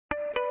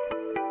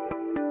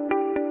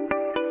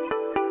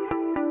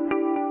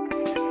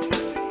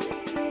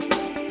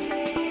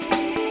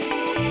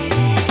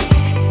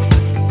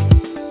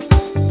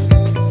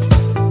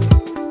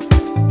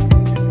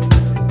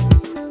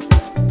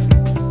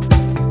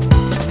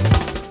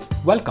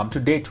Welcome to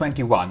day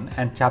 21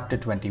 and chapter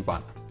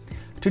 21.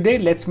 Today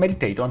let's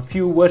meditate on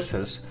few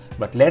verses,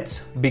 but let's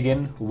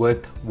begin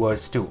with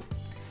verse 2.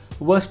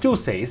 Verse 2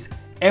 says,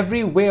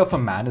 "Every way of a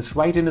man is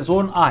right in his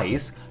own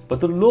eyes, but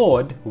the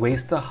Lord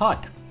weighs the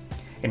heart."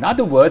 In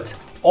other words,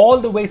 all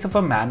the ways of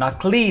a man are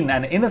clean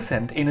and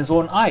innocent in his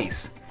own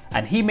eyes,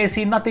 and he may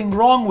see nothing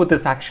wrong with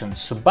his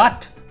actions,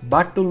 but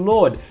the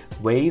Lord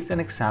weighs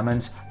and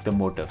examines the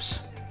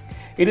motives.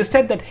 It is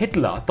said that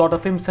Hitler thought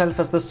of himself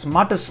as the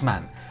smartest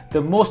man, the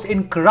most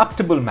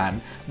incorruptible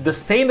man, the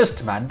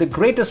sanest man, the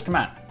greatest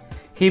man.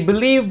 He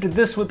believed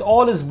this with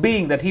all his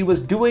being, that he was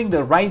doing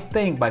the right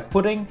thing by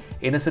putting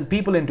innocent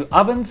people into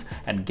ovens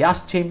and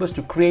gas chambers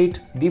to create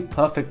the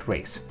perfect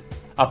race.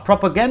 A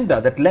propaganda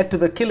that led to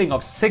the killing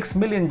of 6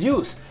 million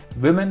Jews,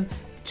 women,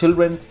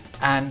 children,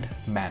 and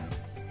men.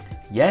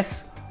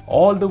 Yes,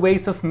 all the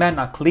ways of men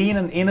are clean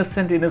and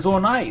innocent in his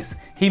own eyes.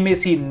 He may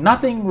see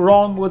nothing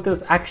wrong with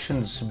his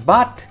actions,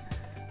 but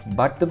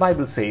the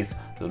Bible says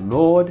the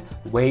Lord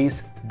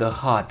weighs the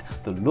heart.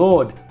 The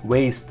Lord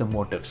weighs the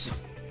motives.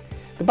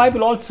 The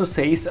Bible also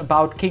says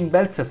about King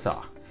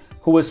Belshazzar,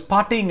 who was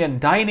partying and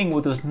dining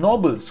with his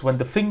nobles when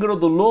the finger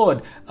of the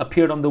Lord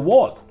appeared on the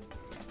wall.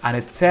 And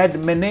it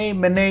said, "Mene,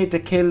 mene,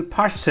 tekel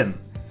parsin,"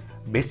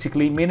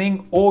 basically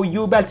meaning, "O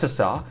you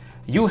Belshazzar,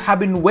 you have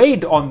been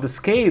weighed on the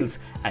scales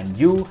and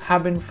you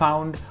have been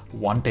found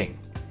wanting."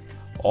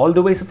 All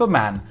the ways of a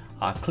man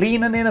are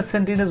clean and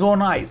innocent in his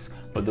own eyes,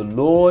 but the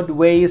Lord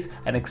weighs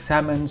and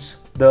examines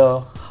the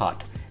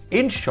heart.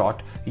 In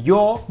short,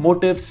 your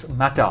motives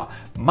matter.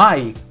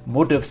 My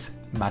motives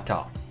matter.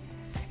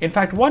 In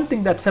fact, one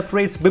thing that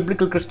separates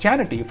biblical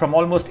Christianity from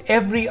almost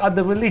every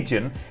other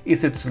religion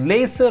is its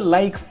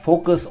laser-like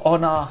focus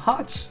on our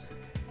hearts.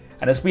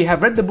 And as we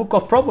have read the book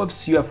of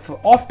Proverbs, you have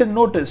often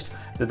noticed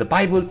that the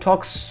Bible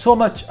talks so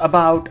much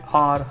about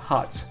our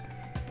hearts.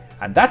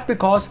 And that's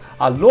because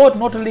our Lord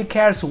not only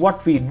cares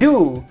what we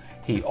do,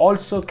 He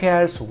also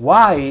cares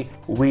why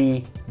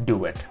we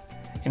do it.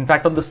 In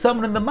fact, on the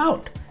Sermon on the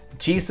Mount,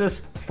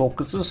 Jesus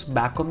focuses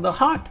back on the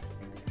heart.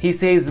 He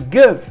says,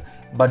 "Give,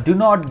 but do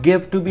not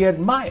give to be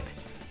admired.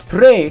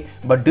 Pray,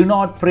 but do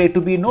not pray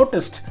to be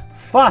noticed.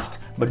 Fast,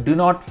 but do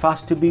not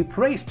fast to be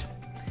praised."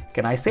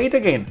 Can I say it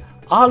again?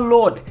 Our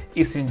Lord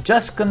isn't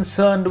just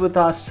concerned with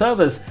our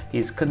service,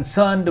 He's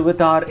concerned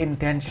with our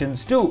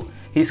intentions too.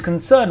 He's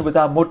concerned with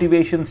our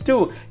motivations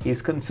too.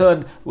 He's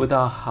concerned with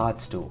our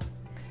hearts too.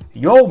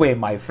 Your way,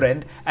 my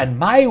friend, and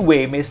my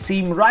way may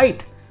seem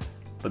right,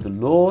 but the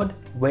Lord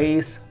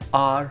weighs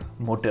our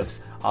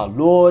motives. Our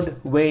Lord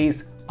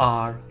weighs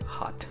our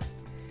heart.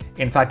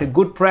 In fact, a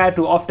good prayer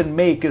to often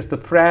make is the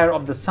prayer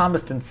of the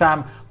psalmist in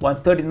Psalm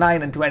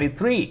 139 and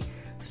 23.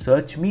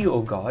 "Search me,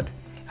 O God,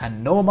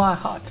 and know my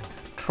heart.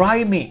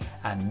 Try me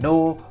and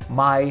know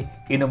my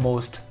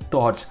innermost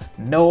thoughts.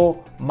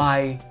 Know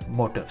my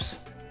motives."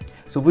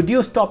 So would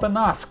you stop and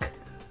ask,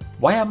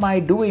 why am I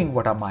doing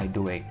what am I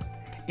doing?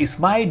 Is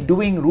my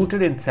doing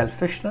rooted in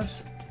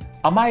selfishness?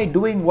 Am I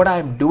doing what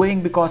I'm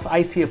doing because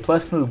I see a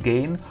personal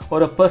gain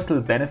or a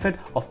personal benefit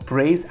of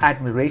praise,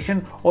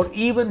 admiration, or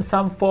even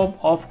some form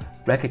of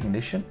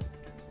recognition?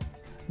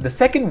 The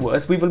second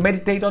verse we will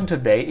meditate on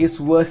today is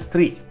verse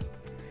 3.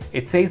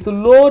 It says, "The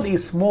Lord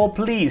is more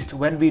pleased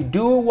when we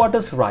do what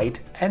is right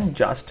and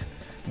just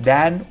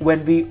than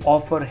when we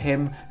offer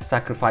Him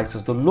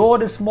sacrifices." The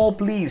Lord is more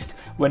pleased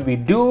when we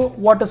do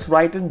what is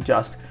right and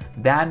just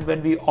than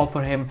when we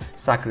offer Him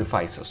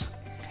sacrifices.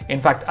 In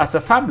fact, as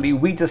a family,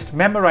 we just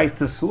memorized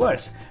this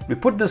verse. We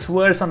put this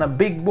verse on a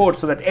big board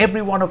so that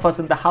every one of us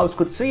in the house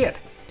could see it.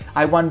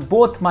 I want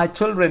both my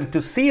children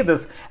to see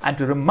this and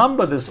to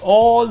remember this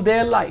all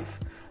their life.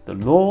 The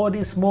Lord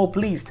is more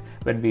pleased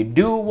when we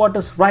do what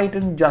is right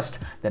and just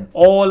than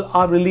all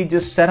our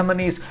religious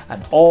ceremonies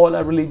and all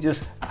our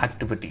religious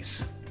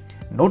activities.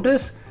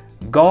 Notice,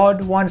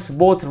 God wants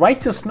both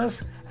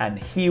righteousness and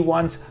He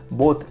wants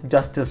both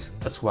justice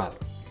as well.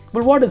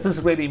 But what does this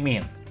really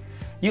mean?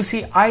 You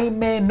see, I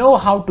may know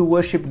how to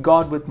worship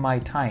God with my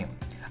time.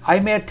 I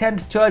may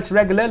attend church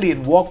regularly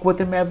and walk with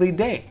Him every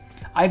day.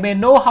 I may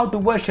know how to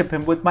worship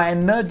Him with my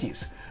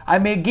energies. I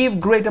may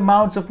give great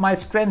amounts of my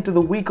strength to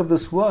the weak of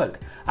this world.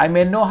 I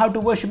may know how to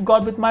worship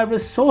God with my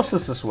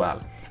resources as well.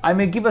 I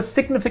may give a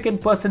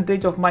significant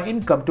percentage of my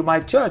income to my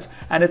church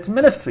and its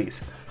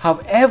ministries.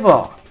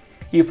 However,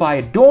 if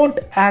I don't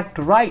act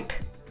right,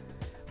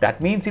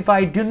 that means if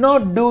I do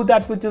not do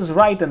that which is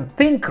right and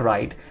think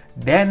right,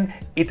 then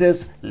it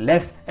is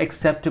less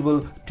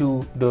acceptable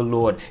to the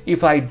Lord.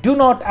 If I do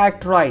not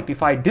act right,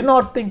 if I do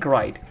not think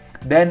right,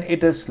 then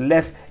it is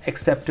less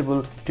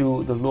acceptable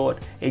to the Lord.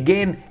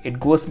 Again, it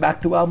goes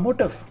back to our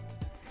motive.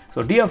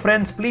 So dear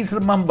friends, please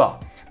remember,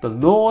 the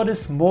Lord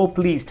is more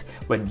pleased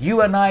when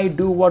you and I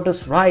do what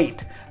is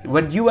right,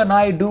 when you and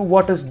I do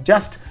what is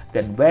just,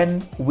 than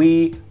when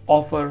we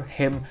offer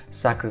Him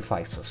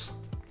sacrifices.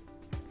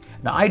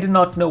 Now, I do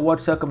not know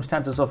what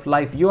circumstances of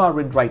life you are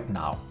in right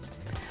now,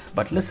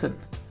 but listen,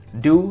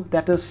 do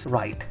that is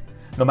right.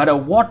 No matter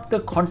what the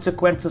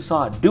consequences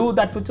are, do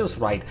that which is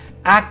right.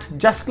 Act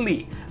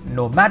justly,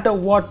 no matter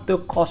what the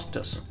cost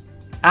is.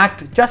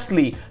 act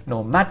justly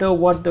no matter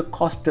what the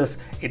cost is.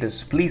 It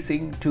is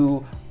pleasing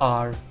to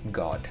our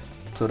God.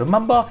 So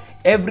remember,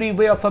 every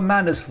way of a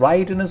man is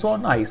right in his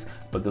own eyes,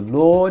 but the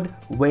Lord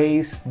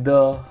weighs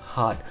the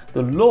heart.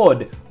 The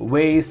Lord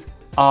weighs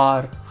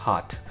our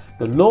heart.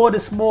 The Lord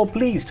is more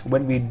pleased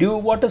when we do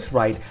what is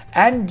right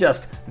and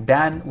just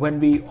than when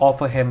we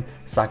offer Him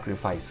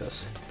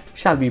sacrifices.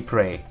 Shall we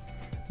pray?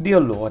 Dear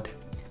Lord,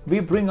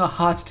 we bring our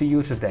hearts to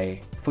you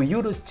today for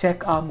you to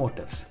check our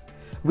motives.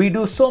 We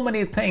do so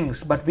many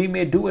things, but we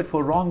may do it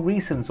for wrong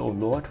reasons, O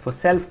Lord, for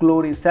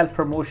self-glory,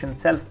 self-promotion,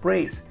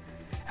 self-praise.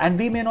 And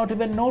we may not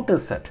even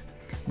notice it.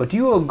 But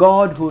you, O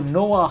God, who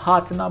know our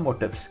hearts and our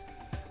motives,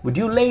 would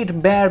you lay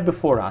it bare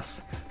before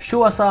us?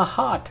 Show us our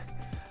heart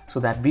so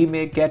that we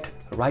may get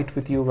right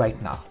with you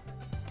right now.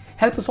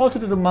 Help us also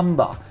to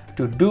remember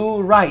to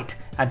do right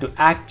and to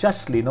act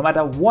justly no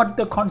matter what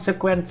the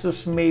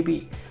consequences may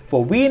be.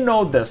 For we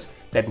know this,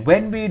 that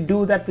when we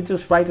do that which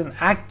is right and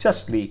act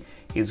justly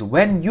is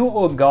when you,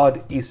 O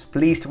God, is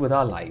pleased with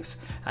our lives.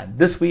 And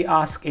this we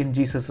ask in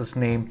Jesus'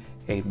 name.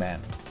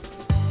 Amen.